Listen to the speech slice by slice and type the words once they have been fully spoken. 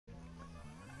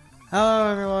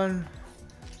Hello everyone,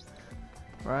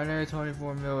 Ryder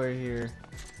 24 Miller here.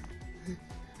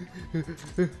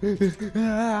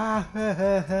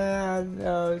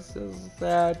 No, it's so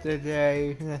sad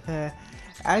today.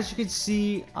 As you can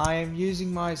see, I am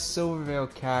using my silvervale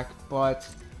cac, but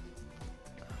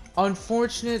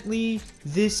unfortunately,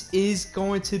 this is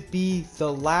going to be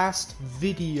the last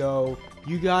video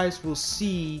you guys will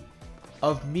see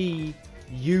of me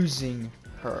using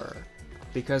her,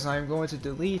 because I'm going to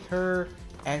delete her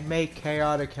and make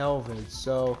Chaotic Kelvin.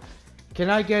 So, can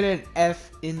I get an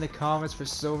F in the comments for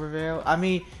Silvervale? I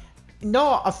mean,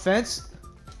 no offense.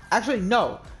 Actually,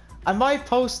 no. I might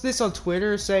post this on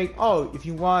Twitter saying, oh, if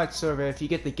you want Silvervale, if you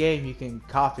get the game, you can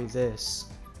copy this.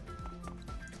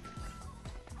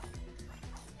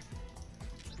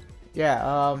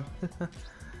 Yeah,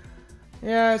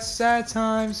 yeah, it's sad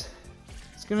times.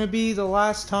 It's gonna be the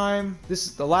last time. This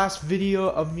is the last video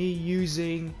of me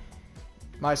using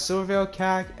my Silvervale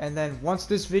cac, and then once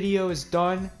this video is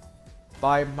done,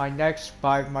 by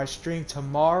my stream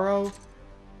tomorrow,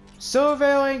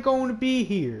 Silvervale ain't going to be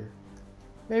here.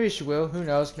 Maybe she will, who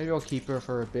knows, maybe I'll keep her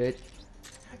for a bit.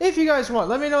 If you guys want,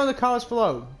 let me know in the comments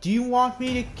below. Do you want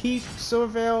me to keep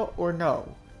Silvervale or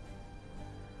no?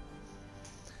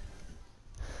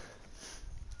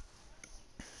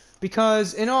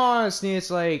 Because, in all honesty,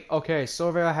 it's like, okay,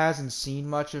 Silvervale hasn't seen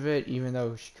much of it, even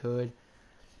though she could.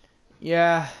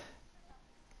 Yeah.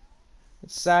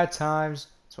 It's sad times.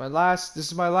 This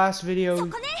is my last video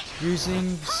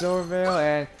using Silvervale,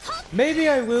 and maybe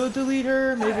I will delete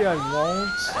her, maybe I won't.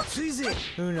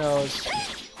 Who knows.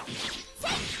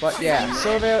 But yeah,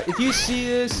 Silvervale, if you see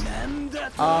this,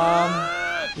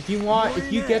 if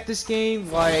you get this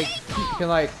game, like, you can,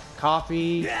 like,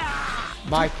 copy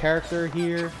my character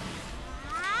here.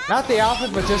 Not the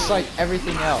outfit, but just, like,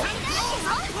 everything else.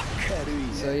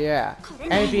 So yeah.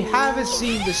 And if you haven't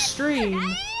seen the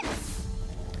stream,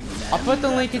 I'll put the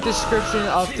link in the description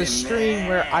of the stream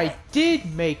where I did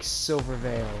make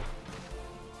Silvervale.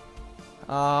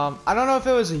 I don't know if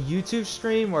it was a YouTube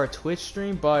stream or a Twitch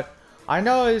stream, but I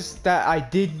know is that I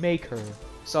did make her.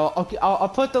 So okay, I'll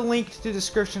put the link to the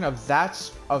description of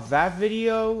that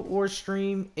video or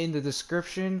stream in the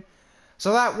description,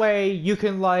 so that way you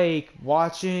can like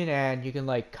watch it and you can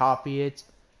like copy it.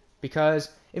 Because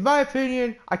in my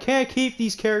opinion, I can't keep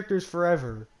these characters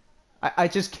forever. I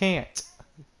just can't.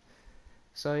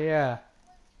 So yeah.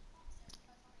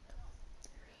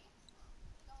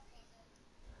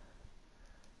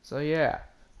 So yeah.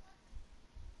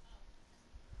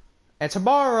 And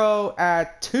tomorrow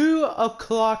at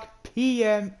 2:00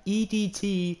 p.m.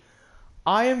 EDT,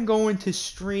 I am going to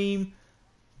stream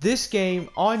this game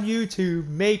on YouTube,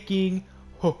 making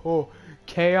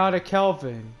Chaotic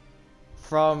Kelvin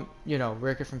from, you know,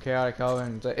 Ricky from Chaotic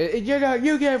Kelvin. You know,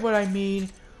 you get what I mean.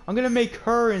 I'm gonna make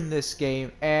her in this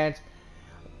game, and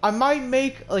I might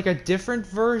make like a different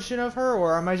version of her,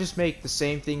 or I might just make the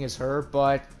same thing as her,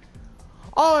 but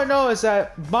all I know is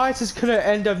that mine's is gonna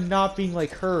end up not being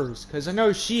like hers, because I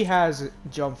know she has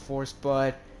jump force,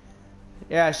 but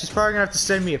yeah, she's probably gonna have to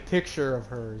send me a picture of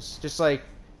hers. Just like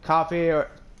copy, or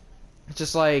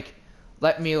just like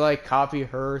let me like copy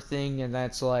her thing, and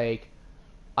that's like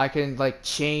I can like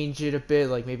change it a bit,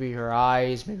 like maybe her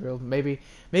eyes, maybe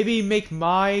make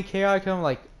my chaotic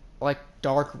like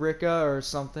Dark Rika or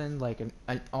something, like an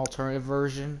alternative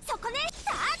version.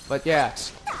 But yeah,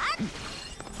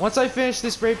 once I finish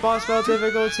this great boss battle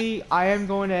difficulty, I am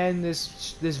going to end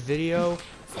this video.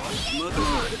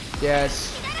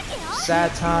 Yes,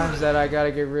 sad times that I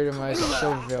gotta get rid of my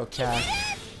Silvervale cac.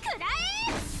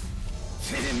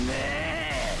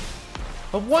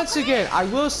 But once again, I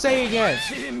will say again,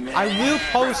 I will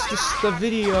post the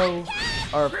video,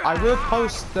 or I will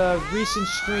post the recent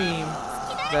stream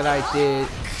that I did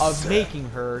of making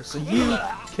her, so you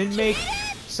can make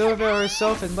Silvervale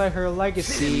herself and let her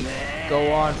legacy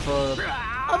go on for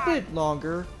a bit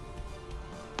longer.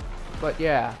 But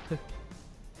yeah.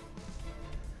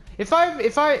 If I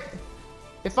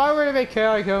were to make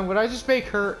Chaotic Kelvin, would I just make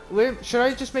her, should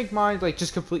I just make mine like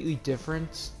just completely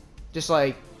different? Just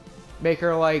like make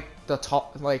her like the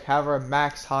top, like have her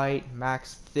max height,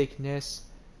 max thickness,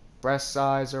 breast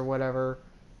size or whatever.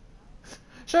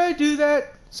 Should I do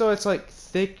that? So it's like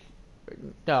thick,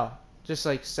 no, just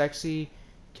like sexy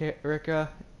Rika.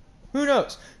 Who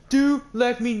knows? Do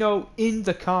let me know in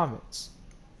the comments.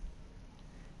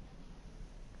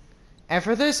 And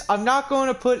for this, I'm not going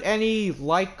to put any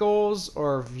like goals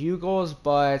or view goals,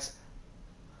 but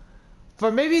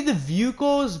for maybe the view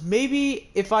goals, maybe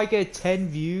if I get 10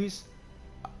 views,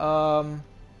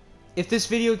 if this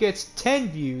video gets 10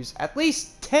 views, at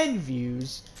least 10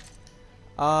 views,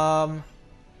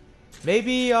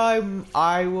 maybe I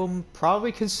will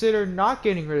probably consider not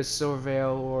getting rid of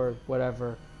Silvervale or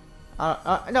whatever.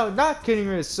 No, not getting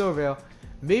rid of Silvervale.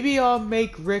 Maybe I'll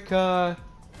make Rika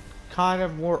kind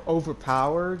of more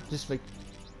overpowered. Just like,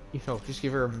 just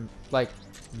give her like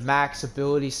max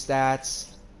ability stats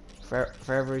for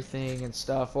everything and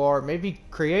stuff. Or maybe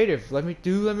creative. Let me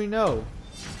know.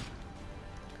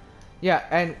 Yeah,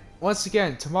 and once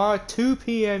again, tomorrow at 2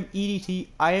 p.m. EDT,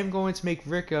 I am going to make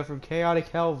Rika from Chaotic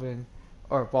Helven,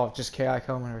 or well, just Chaotic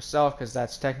Helven herself, because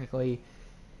that's technically,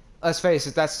 let's face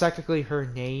it, that's technically her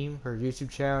name, her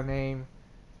YouTube channel name.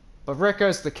 But Rika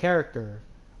is the character,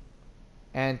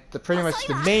 and pretty much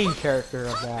the main character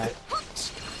of that.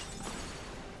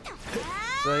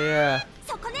 So yeah,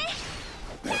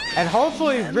 and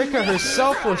hopefully Rika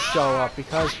herself will show up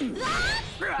because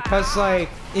like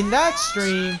in that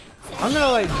stream, I'm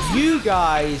gonna let you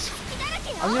guys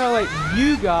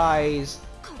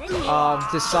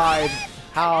decide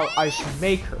how I should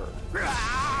make her.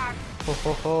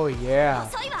 Oh yeah.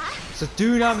 So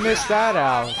do not miss that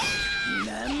out.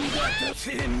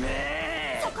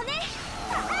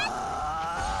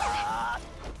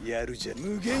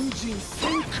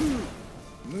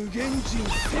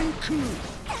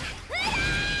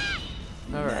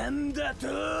 Alright.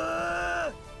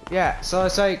 Yeah, so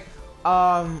it's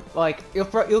like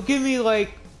you'll give me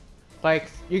like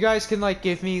you guys can like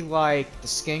give me like the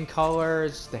skin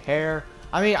colors, the hair.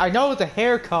 I mean, I know the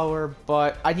hair color,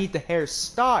 but I need the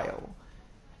hairstyle.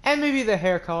 And maybe the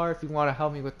hair color if you want to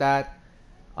help me with that.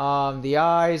 The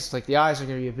eyes, like the eyes are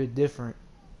gonna be a bit different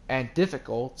and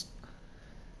difficult.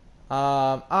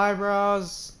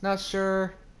 Eyebrows, not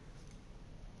sure.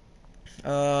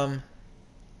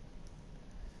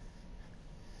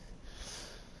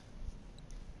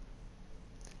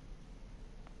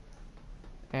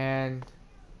 And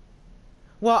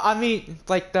well, I mean,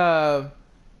 like the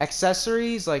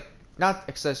accessories, like not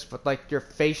accessories, but like your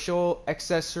facial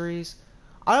accessories.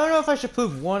 I don't know if I should put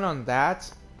one on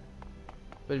that,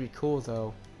 but it'd be cool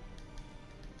though.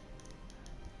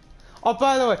 Oh,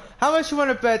 by the way, how much you want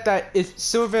to bet that if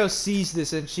Silvervale sees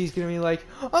this and she's gonna be like,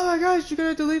 "Oh my gosh, you're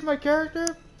gonna delete my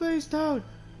character? Please don't.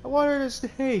 I want her to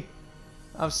stay."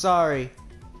 I'm sorry.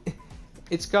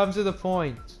 It's come to the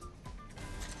point.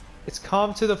 It's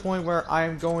come to the point where I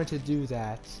am going to do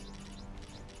that.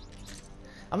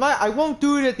 I won't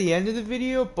do it at the end of the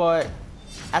video, but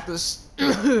at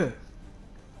the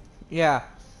yeah,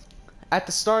 at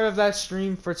the start of that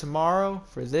stream for tomorrow,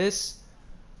 for this,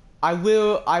 I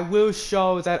will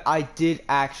show that I did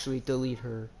actually delete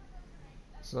her.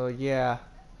 So yeah.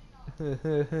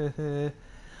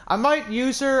 I might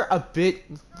use her a bit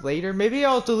later. Maybe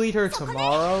I'll delete her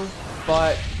tomorrow,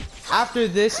 but after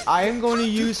this, I am going to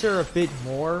use her a bit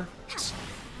more,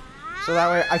 so that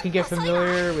way I can get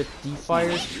familiar with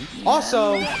D-Fighters.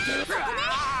 Also,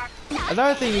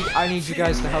 another thing I need you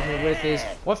guys to help me with is,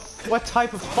 what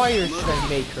type of fighter should I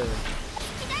make her?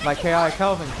 My Chaotic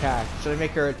Helven cat. Should I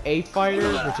make her an A fighter,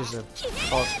 which is a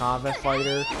close combat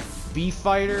fighter, B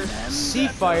fighter, C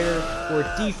fighter, or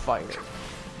D fighter?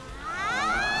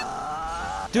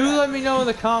 Do let me know in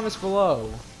the comments below.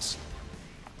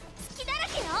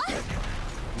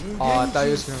 Oh, I thought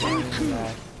he was gonna run into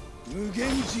that.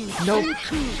 Nope.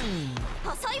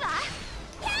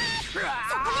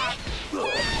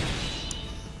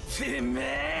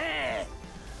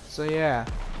 So yeah.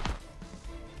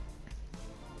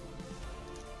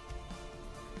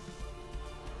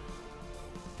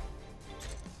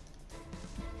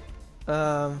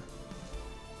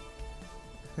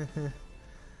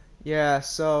 Yeah,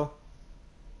 so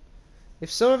if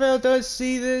Silvervale does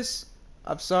see this,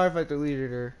 I'm sorry if I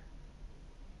deleted her.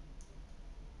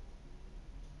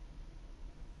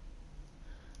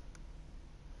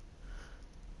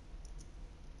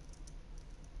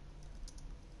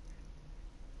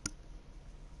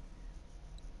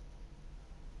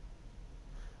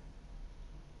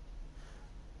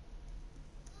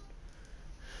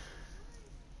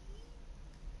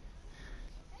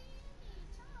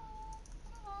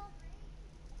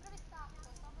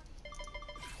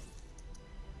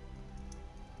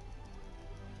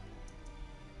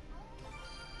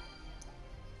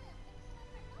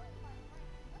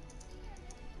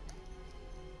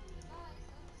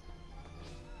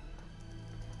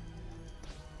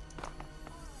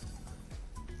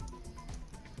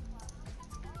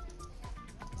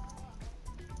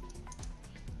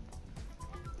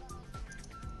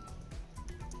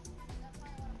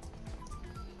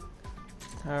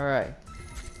 Alright.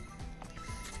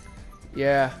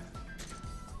 Yeah.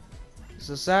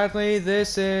 So sadly,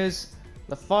 this is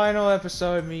the final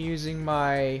episode of me using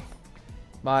my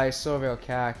Silvervale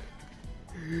CAC.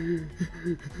 I'm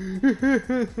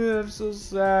so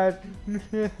sad.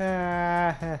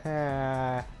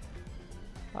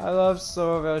 I love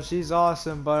Silvervale. She's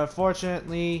awesome, but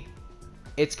unfortunately,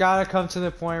 it's gotta come to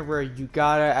the point where you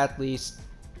gotta at least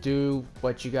do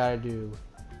what you gotta do.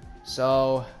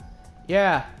 So,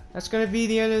 yeah, that's gonna be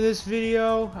the end of this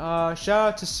video. Shout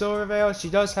out to Silvervale. She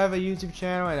does have a YouTube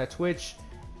channel and a Twitch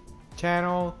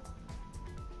channel.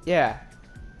 Yeah.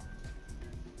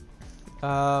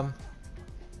 I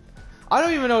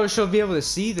don't even know if she'll be able to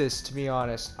see this, to be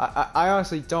honest. I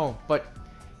honestly don't. But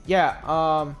yeah,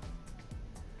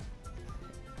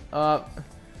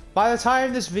 by the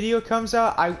time this video comes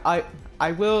out,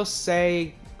 I will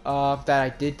say that I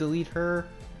did delete her.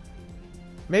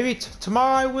 Maybe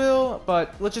tomorrow I will,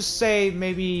 but let's just say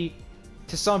maybe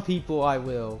to some people I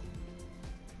will.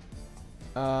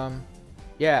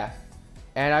 Yeah.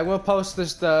 And I will post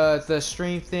this the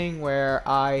stream thing where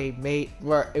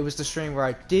it was the stream where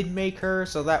I did make her,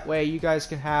 so that way you guys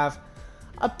can have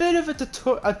a bit of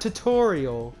a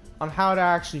tutorial on how to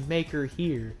actually make her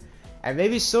here, and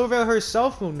maybe Silvervale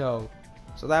herself will know,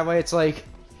 so that way it's like,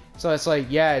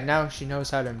 yeah, now she knows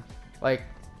how to, like,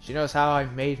 she knows how I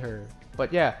made her.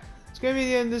 But yeah, it's gonna be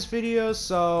the end of this video.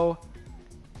 So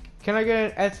can I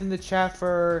get an F in the chat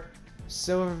for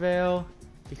Silvervale?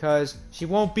 Because she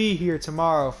won't be here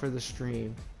tomorrow for the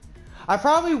stream. I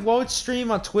probably won't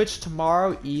stream on Twitch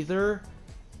tomorrow either.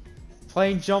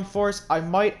 Playing Jump Force, I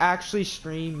might actually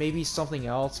stream maybe something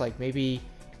else, like maybe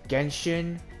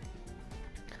Genshin.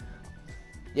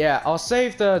 Yeah, I'll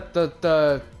save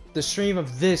the stream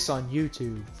of this on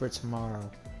YouTube for tomorrow.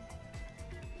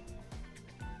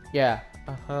 Yeah.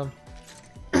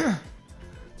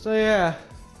 So yeah.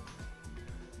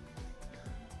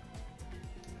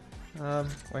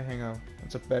 Wait, hang on.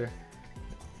 What's up better?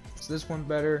 Is this one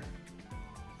better?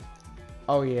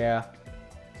 Oh, yeah.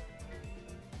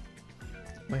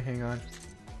 Wait, hang on.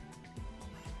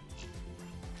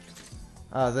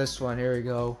 This one. Here we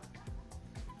go.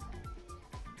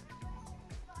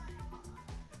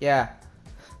 Yeah.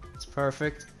 It's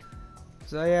perfect.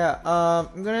 So, yeah.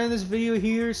 I'm gonna end this video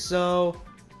here, so...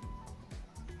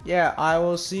 Yeah, I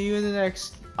will see you in the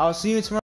next... I'll see you tomorrow.